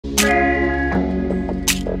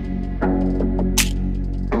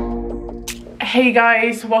Hey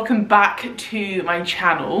guys, welcome back to my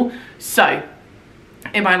channel. So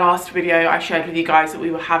in my last video I shared with you guys that we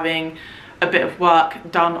were having a bit of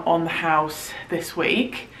work done on the house this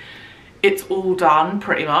week. It's all done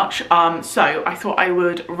pretty much, so I thought I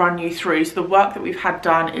would run you through. So the work that we've had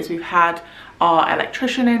done is we've had our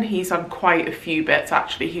electrician in. He's done quite a few bits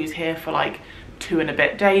actually. He was here for like 2 and a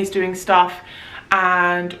bit days doing stuff.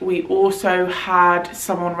 And we also had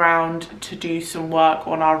someone round to do some work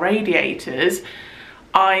on our radiators.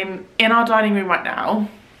 I'm in our dining room right now.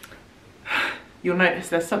 You'll notice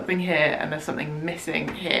there's something here and there's something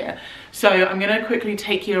missing here. So I'm gonna quickly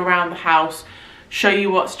take you around the house, show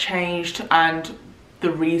you what's changed and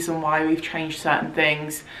the reason why we've changed certain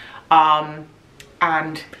things.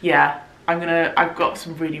 And yeah, I've got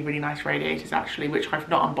some really nice radiators actually, which I've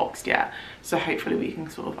not unboxed yet. So hopefully we can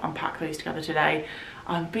sort of unpack those together today.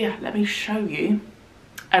 But yeah, let me show you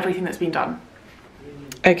everything that's been done.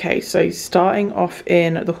 Okay, so starting off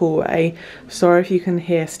in the hallway. Sorry if you can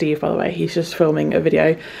hear Steve, by the way, he's just filming a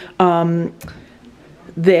video.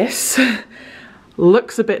 This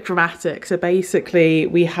looks a bit dramatic. So basically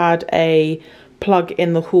we had a plug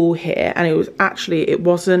in the hall here and it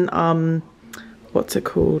wasn't, what's it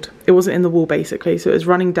called? It wasn't in the wall basically, so it was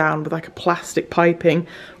running down with like a plastic piping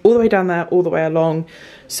all the way down there, all the way along.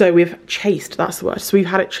 So we've chased, that's the word. So we've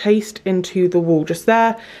had it chased into the wall just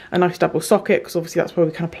there, a nice double socket, because obviously that's where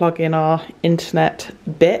we kind of plug in our internet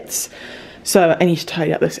bits. So I need to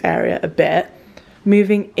tidy up this area a bit.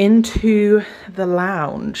 Moving into the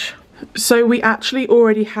lounge. So we actually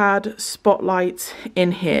already had spotlights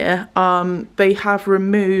in here. They have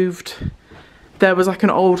removed, there was like an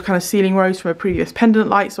old kind of ceiling rose from a previous pendant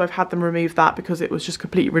light, so I've had them remove that because it was just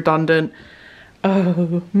completely redundant.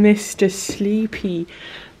 Oh, Mr. Sleepy,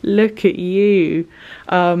 look at you.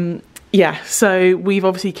 Yeah, so we've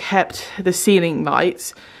obviously kept the ceiling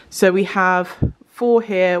lights. So we have 4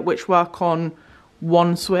 here which work on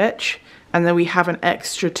one switch, and then we have an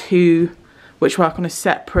extra 2 which work on a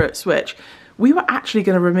separate switch. We were actually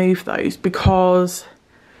going to remove those because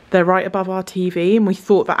they're right above our TV, and we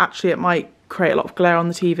thought that actually it might create a lot of glare on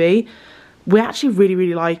the TV. We actually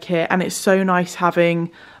really like it, and it's so nice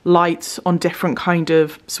having lights on different kind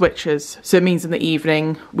of switches. So it means in the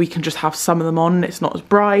evening we can just have some of them on and it's not as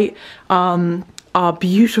bright. Our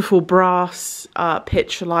beautiful brass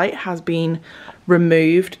picture light has been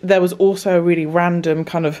removed. There was also a really random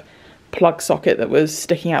kind of plug socket that was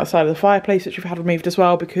sticking outside of the fireplace, which we've had removed as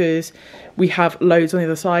well because we have loads on the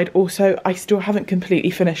other side. Also, I still haven't completely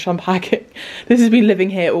finished unpacking. This has been living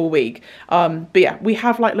here all week. But yeah, we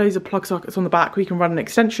have like loads of plug sockets on the back. We can run an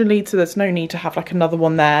extension lead, so there's no need to have like another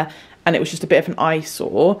one there, and it was just a bit of an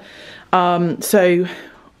eyesore. So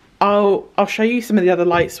I'll show you some of the other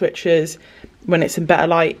light switches when it's in better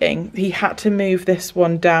lighting. He had to move this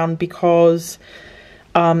one down because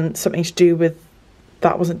something to do with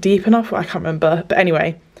that wasn't deep enough, I can't remember. But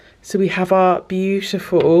anyway, so we have our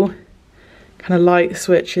beautiful kind of light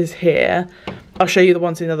switches here. I'll show you the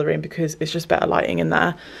ones in the other room because it's just better lighting in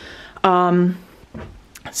there.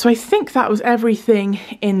 So I think that was everything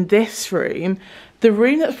in this room. The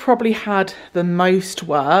room that's probably had the most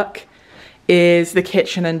work is the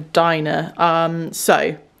kitchen and diner.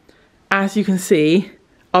 So as you can see,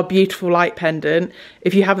 our beautiful light pendant.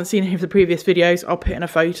 If you haven't seen any of the previous videos, I'll put in a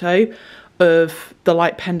photo of the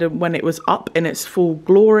light pendant when it was up in its full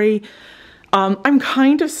glory. I'm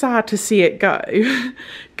kind of sad to see it go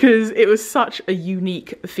because it was such a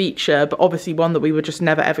unique feature, but obviously one that we were just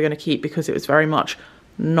never ever going to keep because it was very much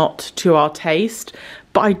not to our taste.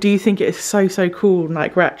 But I do think it is so cool and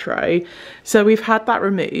like retro. So we've had that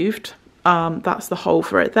removed. That's the hole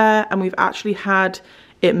for it there, and we've actually had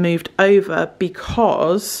it moved over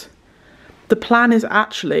because the plan is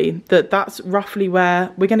actually that that's roughly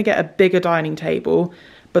where we're going to get a bigger dining table,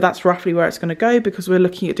 but that's roughly where it's going to go because we're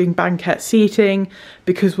looking at doing banquet seating,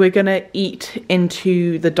 because we're going to eat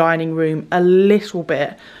into the dining room a little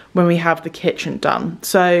bit when we have the kitchen done.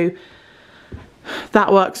 So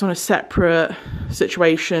that works on a separate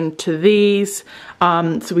situation to these.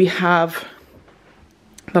 So we have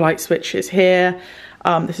the light switches here.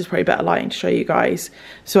 This is probably better lighting to show you guys.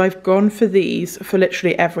 So I've gone for these for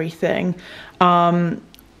literally everything.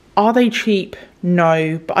 Are they cheap?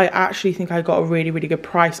 No, but I actually think I got a really good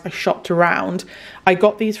price. I shopped around. I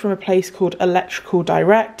got these from a place called Electrical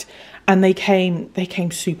Direct, and they came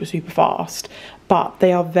super fast, but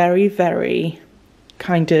they are very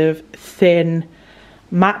kind of thin,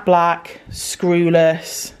 matte black,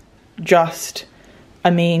 screwless, just, I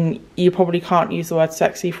mean, you probably can't use the word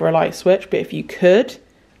sexy for a light switch, but if you could,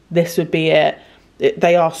 this would be it.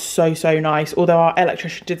 They are so nice. Although our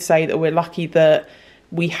electrician did say that we're lucky that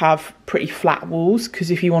we have pretty flat walls,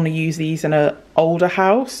 because if you want to use these in an older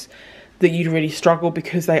house, that you'd really struggle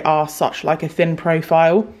because they are such like a thin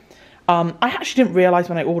profile. I actually didn't realise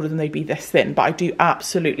when I ordered them they'd be this thin, but I do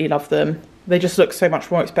absolutely love them. They just look so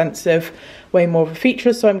much more expensive, way more of a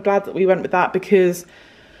feature, so I'm glad that we went with that, because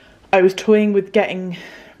I was toying with getting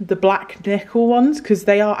the black nickel ones because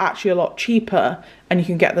they are actually a lot cheaper and you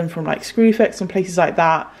can get them from like Screwfix and places like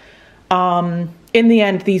that. In the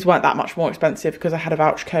end, these weren't that much more expensive because I had a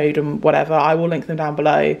voucher code and whatever. I will link them down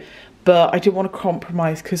below, but I didn't want to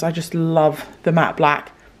compromise because I just love the matte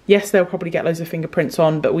black. Yes, they'll probably get loads of fingerprints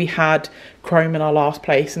on, but we had chrome in our last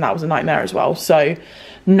place and that was a nightmare as well. So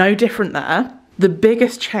no different there. The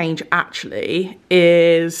biggest change actually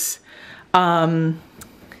is in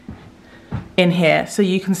here. So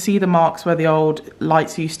you can see the marks where the old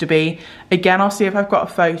lights used to be. Again, I'll see if I've got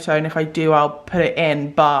a photo, and if I do, I'll put it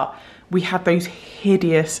in, but we had those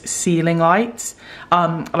hideous ceiling lights,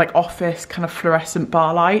 like office kind of fluorescent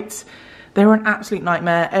bar lights. They were an absolute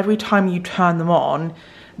nightmare. Every time you turn them on,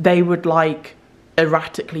 they would like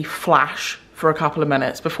erratically flash for a couple of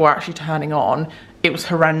minutes before actually turning on. It was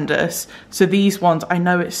horrendous. So these ones, I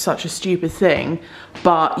know it's such a stupid thing,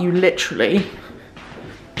 but you literally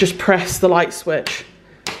just press the light switch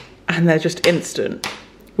and they're just instant,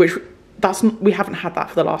 which we haven't had that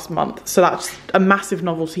for the last month, so that's a massive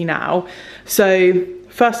novelty now. So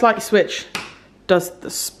first light switch does the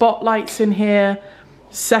spotlights in here,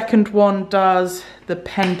 second one does the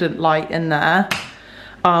pendant light in there,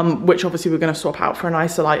 which obviously we're going to swap out for a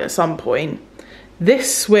nicer light at some point.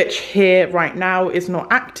 This switch here right now is not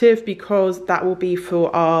active because that will be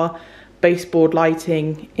for our baseboard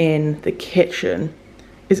lighting in the kitchen.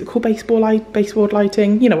 Is it called baseboard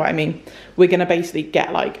lighting? You know what I mean. We're going to basically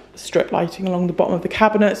get like strip lighting along the bottom of the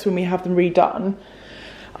cabinets when we have them redone.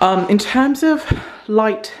 In terms of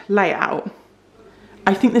light layout,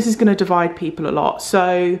 I think this is going to divide people a lot.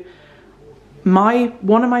 So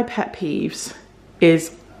one of my pet peeves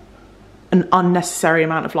is an unnecessary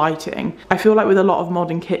amount of lighting. I feel like with a lot of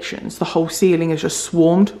modern kitchens, the whole ceiling is just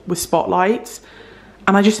swarmed with spotlights.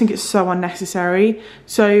 And I just think it's so unnecessary.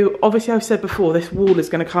 So obviously I've said before, this wall is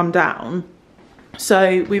going to come down.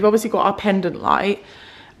 So we've obviously got our pendant light,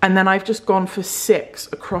 and then I've just gone for 6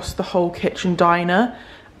 across the whole kitchen diner.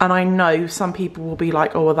 And I know some people will be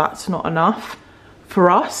like, oh, well, that's not enough. For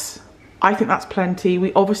us, I think that's plenty.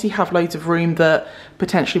 We obviously have loads of room that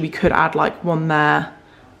potentially we could add like one there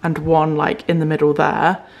and one like in the middle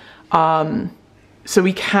there. So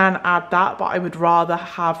we can add that, but I would rather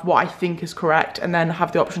have what I think is correct and then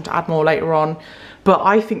have the option to add more later on. But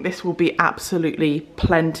I think this will be absolutely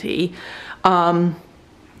plenty.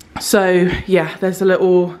 So yeah, there's a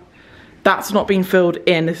little, that's not been filled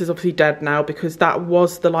in. This is obviously dead now because that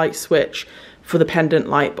was the light switch for the pendant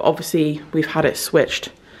light, but obviously we've had it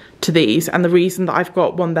switched to these. And the reason that I've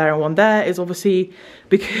got one there and one there is obviously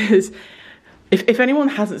because if anyone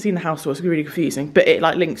hasn't seen the house tour, it's gonna be really confusing, but it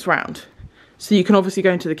like links round. So you can obviously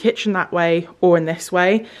go into the kitchen that way or in this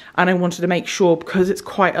way. And I wanted to make sure, because it's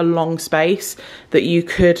quite a long space, that you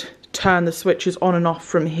could turn the switches on and off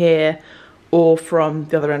from here or from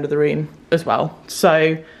the other end of the room as well.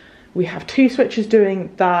 So we have 2 switches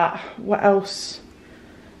doing that. What else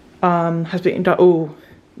has been done? Oh,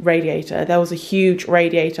 radiator. There was a huge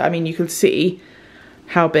radiator. I mean, you can see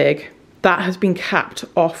how big. That has been capped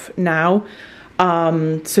off now,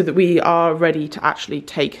 so that we are ready to actually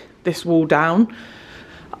take this wall down.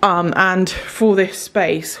 And for this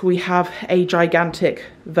space we have a gigantic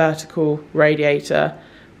vertical radiator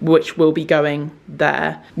which will be going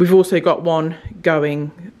there. We've also got one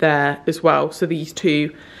going there as well, so these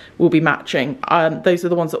 2 will be matching. Those are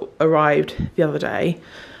the ones that arrived the other day,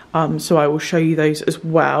 so I will show you those as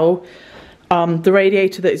well. The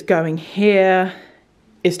radiator that is going here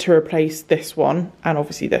is to replace this one and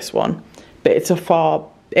obviously this one, but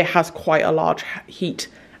it has quite a large heat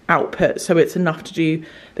output, so it's enough to do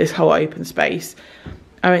this whole open space.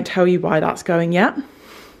 I won't tell you why that's going yet,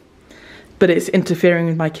 but it's interfering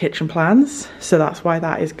with my kitchen plans, so that's why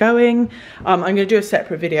that is going. I'm going to do a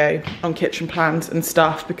separate video on kitchen plans and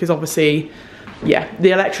stuff because obviously, yeah,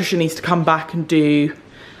 the electrician needs to come back and do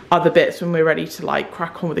other bits when we're ready to like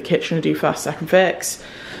crack on with the kitchen and do first, second fix.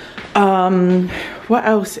 What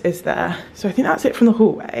else is there? So I think that's it from the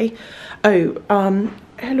hallway. Oh,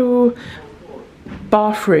 hello.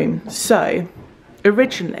 Bathroom. So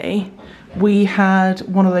originally we had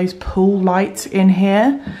one of those pool lights in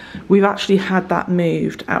here. We've actually had that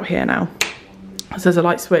moved out here now. So there's a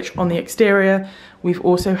light switch on the exterior. We've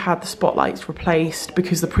also had the spotlights replaced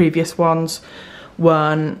because the previous ones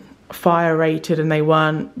weren't fire rated and they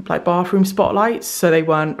weren't like bathroom spotlights, so they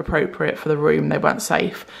weren't appropriate for the room, they weren't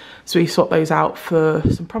safe. So we swapped those out for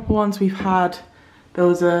some proper ones. We've had, there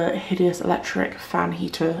was a hideous electric fan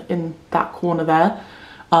heater in that corner there,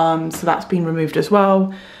 so that's been removed as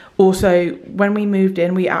well. Also, when we moved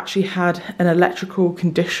in, we actually had an electrical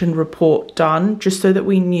condition report done just so that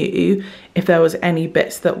we knew if there was any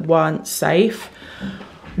bits that weren't safe.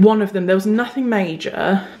 One of them, there was nothing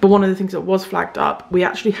major, but one of the things that was flagged up, we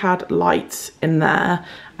actually had lights in there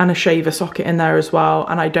and a shaver socket in there as well,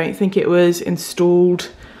 and I don't think it was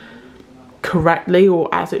installed correctly or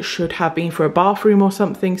as it should have been for a bathroom or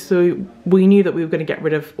something, so we knew that we were going to get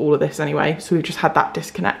rid of all of this anyway, so we just had that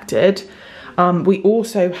disconnected. We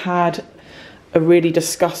also had a really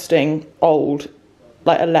disgusting old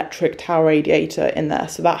like electric towel radiator in there,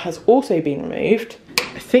 so that has also been removed.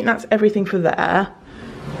 I think that's everything for there.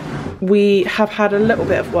 We have had a little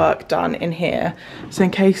bit of work done in here, so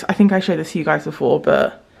in case, I think I showed this to you guys before,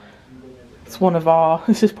 but it's one of our,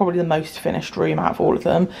 this is probably the most finished room out of all of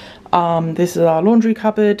them. This is our laundry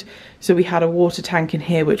cupboard. So we had a water tank in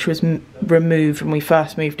here which was removed when we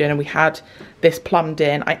first moved in, and we had this plumbed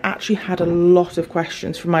in. I actually had a lot of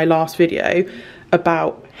questions from my last video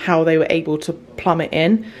about how they were able to plumb it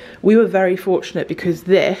in. We were very fortunate because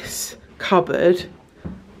this cupboard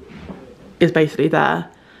is basically there.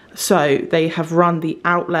 So they have run the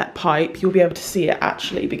outlet pipe. You'll be able to see it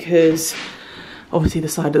actually because obviously the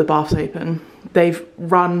side of the bath's open. They've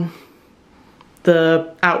run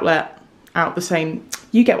the outlet out the same,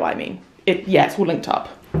 you get what I mean. Yeah, it's all linked up.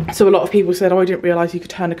 So a lot of people said, oh, I didn't realise you could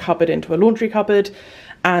turn a cupboard into a laundry cupboard.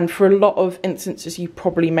 And for a lot of instances, you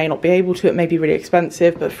probably may not be able to. It may be really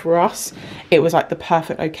expensive, but for us, it was like the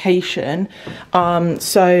perfect location.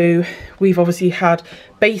 So we've obviously had,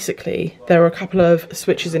 basically, there were a couple of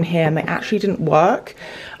switches in here and they actually didn't work.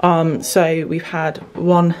 So we've had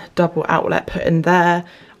one double outlet put in there.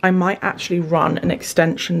 I might actually run an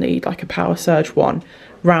extension lead, like a power surge one,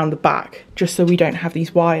 round the back, just so we don't have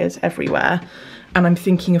these wires everywhere. And I'm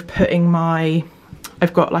thinking of putting my,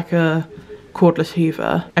 I've got like a cordless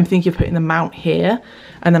hoover. I'm thinking of putting the mount here,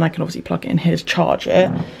 and then I can obviously plug it in here to charge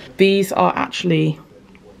it. These are actually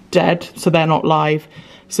dead, so they're not live.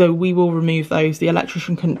 So we will remove those. The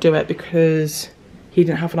electrician couldn't do it because he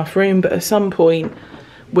didn't have enough room, but at some point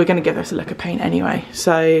we're gonna give this a lick of paint anyway.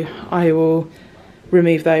 So I will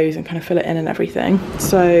remove those and kind of fill it in and everything.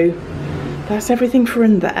 So that's everything for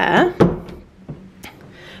in there.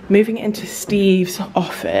 Moving into Steve's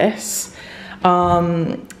office.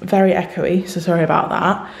 Very echoey, so sorry about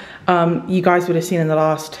that. You guys would have seen in the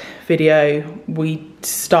last video, we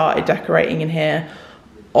started decorating in here.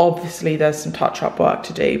 Obviously there's some touch-up work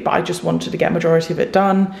to do, but I just wanted to get majority of it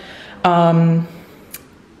done.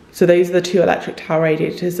 So those are the two electric towel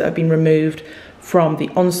radiators that have been removed from the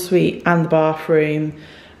ensuite and the bathroom.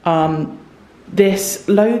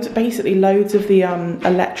 Basically loads of the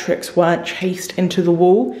electrics weren't chased into the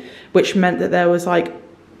wall, which meant that there was like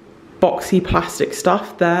boxy plastic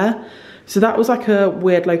stuff there. So that was like a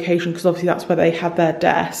weird location because obviously that's where they had their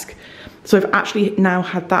desk. So I've actually now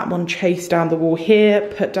had that one chased down the wall here,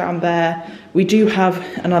 put down there. We do have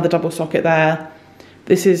another double socket there.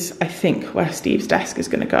 This is, I think, where Steve's desk is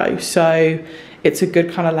going to go. So it's a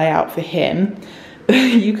good kind of layout for him.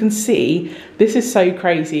 You can see this is so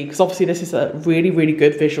crazy because obviously this is a really, really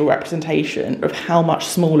good visual representation of how much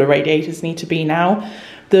smaller radiators need to be now.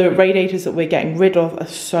 The radiators that we're getting rid of are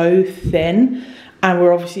so thin, and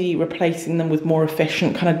we're obviously replacing them with more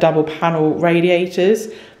efficient kind of double panel radiators.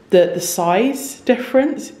 The size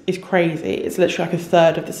difference is crazy. It's literally like a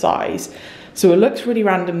third of the size. So it looks really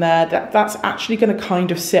random there. That's actually going to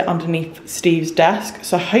kind of sit underneath Steve's desk.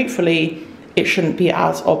 So hopefully it shouldn't be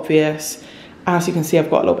as obvious. As you can see, I've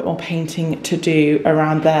got a little bit more painting to do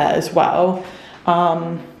around there as well.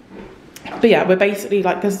 But yeah, we're basically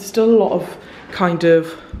like, there's still a lot of kind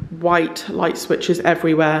of white light switches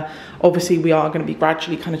everywhere. Obviously we are going to be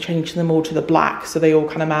gradually kind of changing them all to the black so they all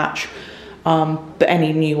kind of match. But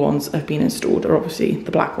any new ones have been installed are obviously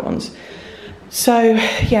the black ones. So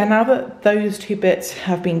yeah, now that those two bits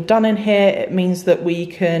have been done in here, it means that we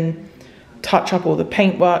can touch up all the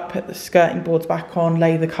paintwork, put the skirting boards back on,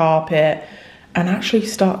 lay the carpet, and actually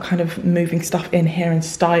start kind of moving stuff in here and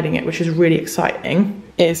styling it, which is really exciting.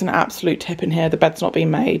 It is an absolute tip in here. The bed's not being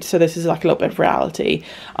made, so this is like a little bit of reality.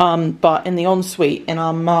 But in the ensuite, in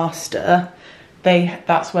our master,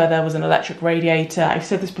 that's where there was an electric radiator. I've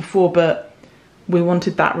said this before, but we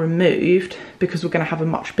wanted that removed because we're going to have a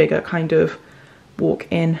much bigger kind of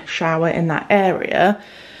walk-in shower in that area.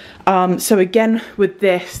 So again, with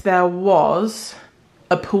this, there was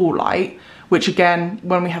a pool light, which again,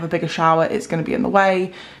 when we have a bigger shower, it's going to be in the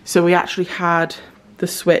way. So we actually had the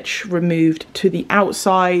switch removed to the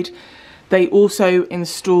outside. They also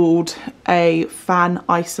installed a fan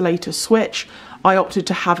isolator switch. I opted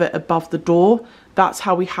to have it above the door. That's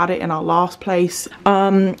how we had it in our last place.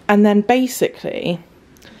 And then basically,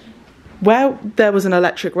 where there was an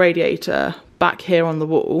electric radiator back here on the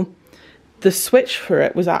wall, the switch for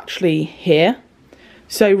it was actually here.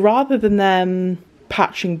 So rather than them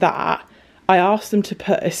patching that, I asked them to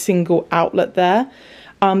put a single outlet there,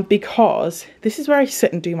 because this is where I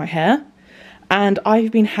sit and do my hair. And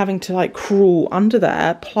I've been having to like crawl under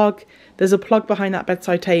there, there's a plug behind that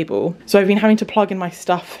bedside table. So I've been having to plug in my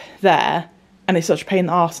stuff there, and it's such a pain in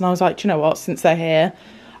the arse. And I was like, do you know what, since they're here,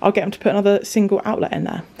 I'll get them to put another single outlet in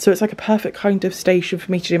there. So it's like a perfect kind of station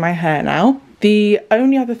for me to do my hair now. The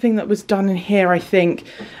only other thing that was done in here, I think,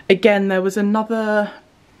 again, there was another,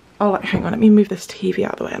 oh, hang on, let me move this TV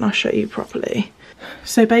out of the way and I'll show you properly.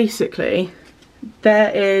 So basically,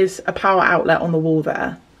 there is a power outlet on the wall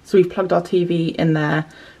there. So we've plugged our TV in there.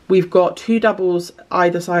 We've got 2 doubles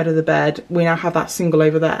either side of the bed. We now have that single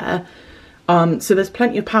over there. So there's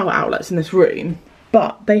plenty of power outlets in this room.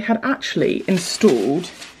 But they had actually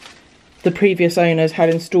installed, the previous owners had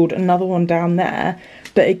installed another one down there.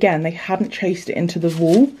 But again, they hadn't chased it into the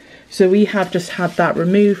wall. So we have just had that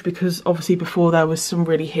removed because obviously before there was some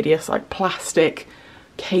really hideous like plastic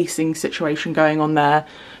casing situation going on there.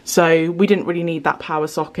 So we didn't really need that power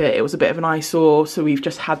socket. It was a bit of an eyesore, so we've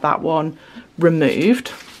just had that one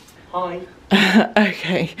removed. Hi.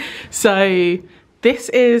 Okay, so this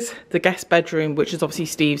is the guest bedroom, which is obviously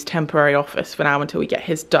Steve's temporary office for now until we get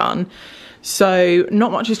his done. So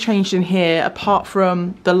not much has changed in here apart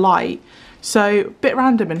from the light. So a bit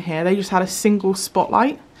random in here, they just had a single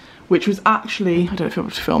spotlight, which was actually, I don't know if you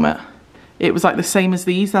want to film it. It was like the same as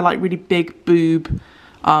these. They're like really big boob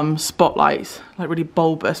spotlights, like really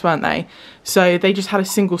bulbous, weren't they? So they just had a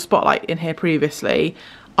single spotlight in here previously.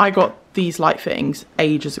 I got these light fittings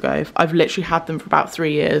ages ago. I've literally had them for about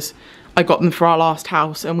 3 years. I got them for our last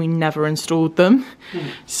house and we never installed them.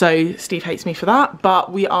 So Steve hates me for that,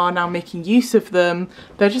 but we are now making use of them.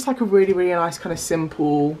 They're just like a really, really nice kind of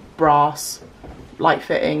simple brass light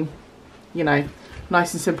fitting, you know,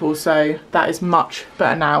 nice and simple. So that is much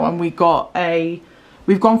better now. And we've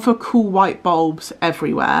gone for cool white bulbs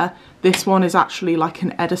everywhere. This one is actually like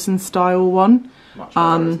an Edison style one. Much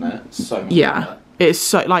better, isn't it? So much yeah, better. It's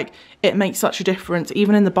so, like, it makes such a difference.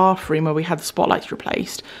 Even in the bathroom where we had the spotlights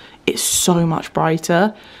replaced, it's so much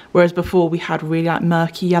brighter. Whereas before we had really like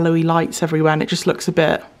murky yellowy lights everywhere and it just looks a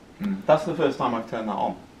bit... That's the first time I've turned that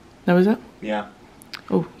on. No, is it? Yeah.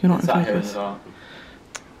 Oh, you're not in Sat here in focus.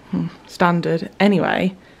 the dark. Standard.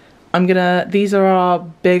 Anyway, these are our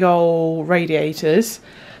big old radiators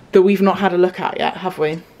that we've not had a look at yet, have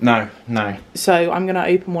we? No, no. So I'm gonna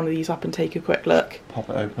open one of these up and take a quick look.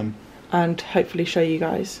 Pop it open. And hopefully show you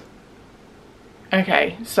guys.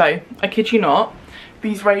 Okay, so I kid you not,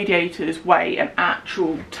 these radiators weigh an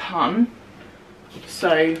actual ton.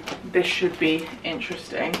 So this should be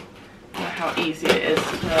interesting. I don't know how easy it is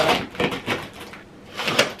to...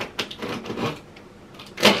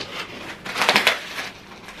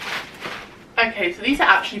 Okay, so these are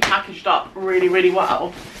actually packaged up really, really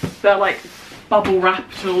well. They're like bubble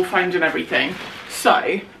wrapped and all foamed and everything.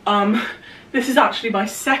 So, this is actually my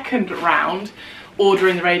second round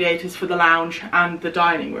ordering the radiators for the lounge and the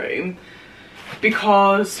dining room,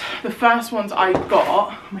 because the first ones I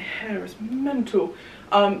got, my hair is mental.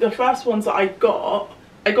 The first ones that I got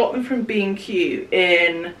them from B&Q.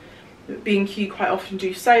 In B&Q quite often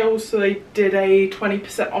do sales, so they did a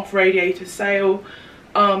 20% off radiator sale.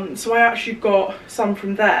 So I actually got some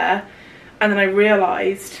from there, and then I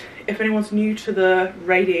realised, if anyone's new to the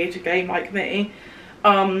radiator game like me,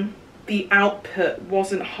 the output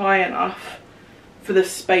wasn't high enough for the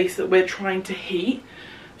space that we're trying to heat.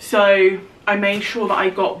 So I made sure that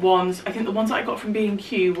I got ones, I think the ones that I got from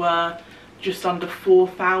B&Q were just under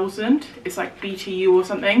 4,000. It's like BTU or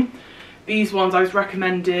something. These ones I was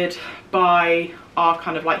recommended by our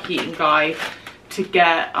kind of like heating guy to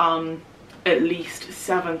get at least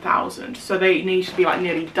 7,000. So they need to be like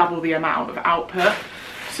nearly double the amount of output.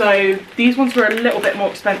 So these ones were a little bit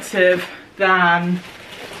more expensive than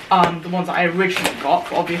the ones that I originally got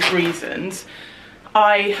for obvious reasons.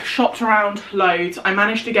 I shopped around loads. I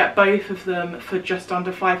managed to get both of them for just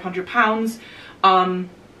under £500.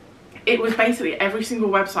 It was basically every single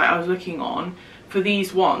website I was looking on for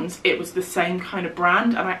these ones, it was the same kind of brand,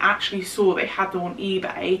 and I actually saw they had them on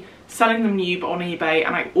eBay, selling them new but on eBay,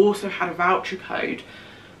 and I also had a voucher code.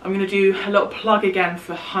 I'm going to do a little plug again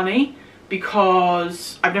for Honey,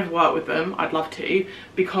 because I've never worked with them. I'd love to,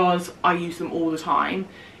 because I use them all the time.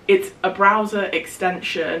 It's a browser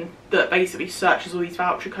extension that basically searches all these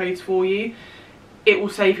voucher codes for you. It will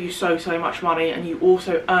save you so much money, and you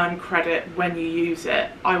also earn credit when you use it.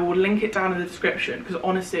 I will link it down in the description, because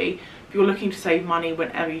honestly, if you're looking to save money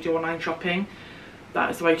whenever you do online shopping, that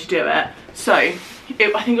is the way to do it. So I think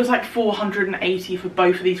it was like 480 for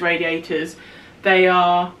both of these radiators. They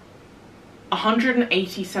are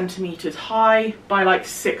 180 centimeters high by like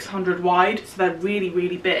 600 wide, so they're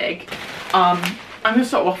really big. I'm gonna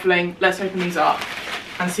stop waffling. Let's open these up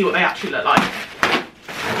and see what they actually look like.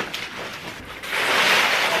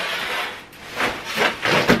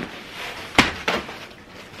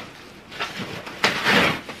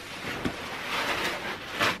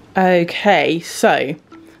 Okay, so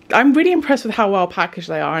I'm really impressed with how well packaged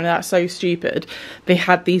they are, and that's so stupid. They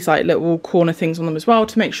had these like little corner things on them as well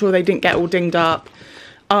to make sure they didn't get all dinged up.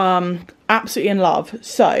 Absolutely in love.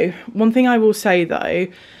 So one thing I will say though,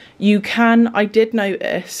 I did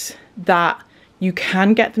notice that you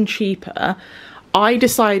can get them cheaper. I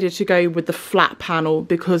decided to go with the flat panel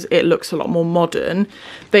because it looks a lot more modern.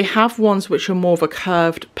 They have ones which are more of a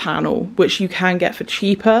curved panel, which you can get for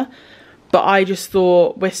cheaper. But I just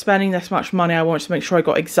thought, we're spending this much money, I wanted to make sure I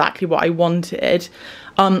got exactly what I wanted.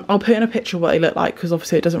 I'll put in a picture of what they look like, because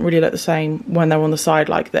obviously it doesn't really look the same when they're on the side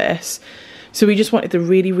like this. So we just wanted the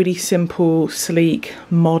really simple, sleek,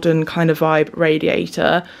 modern kind of vibe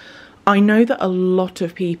radiator. I know that a lot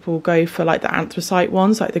of people go for like the anthracite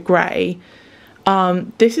ones, like the grey.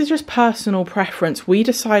 This is just personal preference. We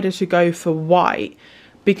decided to go for white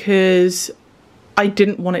because I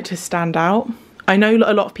didn't want it to stand out. I know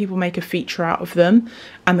a lot of people make a feature out of them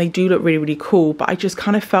and they do look really cool, but I just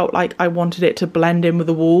kind of felt like I wanted it to blend in with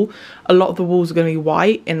the wall. A lot of the walls are going to be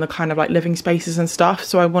white in the kind of like living spaces and stuff,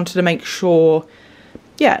 so I wanted to make sure,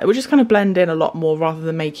 yeah, it would just kind of blend in a lot more rather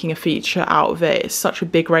than making a feature out of it. It's such a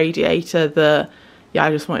big radiator that, yeah, I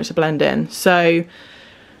just wanted to blend in. So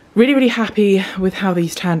really happy with how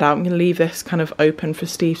these turned out. I'm going to leave this kind of open for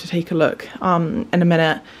Steve to take a look in a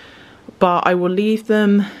minute, but I will leave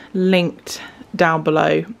them linked down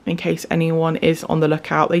below in case anyone is on the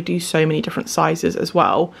lookout. They do so many different sizes as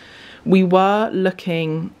well. We were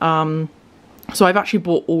looking, so I've actually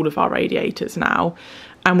bought all of our radiators now,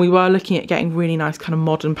 and we were looking at getting really nice kind of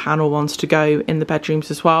modern panel ones to go in the bedrooms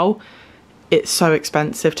as well. It's so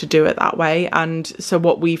expensive to do it that way, and so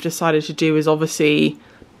what we've decided to do is, obviously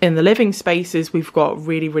in the living spaces we've got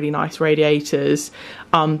really nice radiators.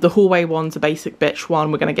 The hallway one's a basic bitch one,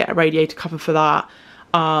 we're going to get a radiator cover for that.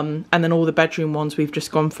 And then all the bedroom ones we've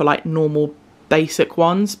just gone for like normal basic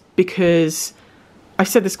ones, because I've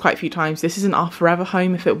said this quite a few times, this isn't our forever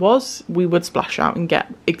home. If it was, we would splash out and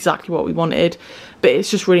get exactly what we wanted, but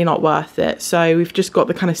it's just really not worth it. So we've just got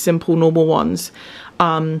the kind of simple normal ones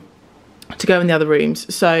to go in the other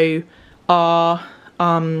rooms. So our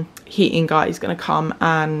heating guy is going to come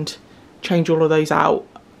and change all of those out.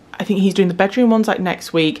 I think he's doing the bedroom ones like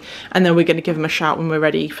next week, and then we're going to give him a shout when we're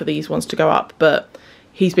ready for these ones to go up. But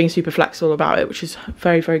he's being super flexible about it, which is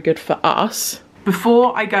very good for us.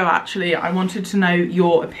 Before I go, actually, I wanted to know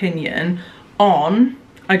your opinion on,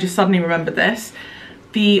 I just suddenly remembered this,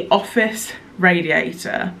 the office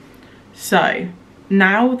radiator. So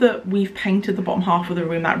now that we've painted the bottom half of the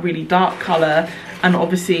room that really dark colour, and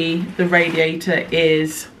obviously the radiator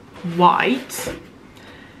is white,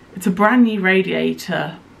 it's a brand new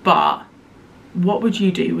radiator, but what would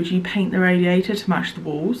you do? Would you paint the radiator to match the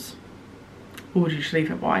walls, or would you just leave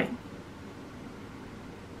it white?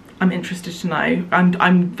 I'm interested to know.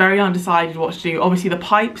 I'm very undecided what to do. Obviously the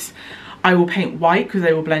pipes I will paint white because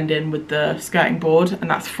they will blend in with the skirting board, and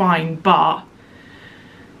that's fine, but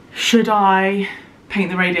should I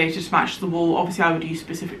paint the radiator to match the wall? Obviously I would use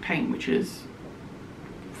specific paint which is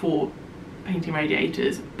for painting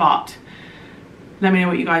radiators, but let me know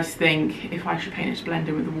what you guys think, if I should paint it to blend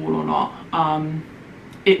in with the wall or not.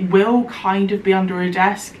 It will kind of be under a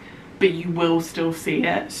desk, but you will still see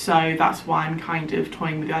it, so that's why I'm kind of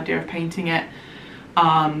toying with the idea of painting it.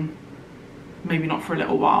 Maybe not for a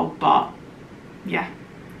little while, but yeah.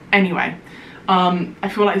 Anyway, I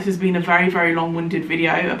feel like this has been a very long-winded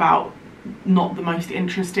video about not the most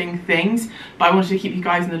interesting things, but I wanted to keep you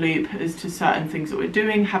guys in the loop as to certain things that we're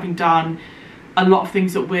doing, having done a lot of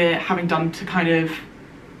things that we're having done to kind of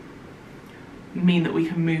mean that we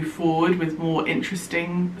can move forward with more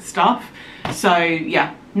interesting stuff. So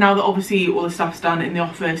yeah, now that obviously all the stuff's done in the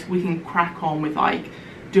office, we can crack on with like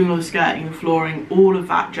doing all the skirting, the flooring, all of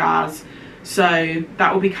that jazz. So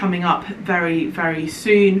that will be coming up very, very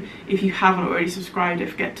soon. If you haven't already subscribed, don't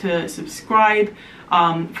forget to subscribe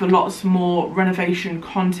for lots more renovation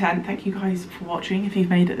content. Thank you guys for watching if you've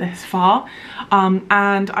made it this far.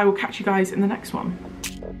 And I will catch you guys in the next one.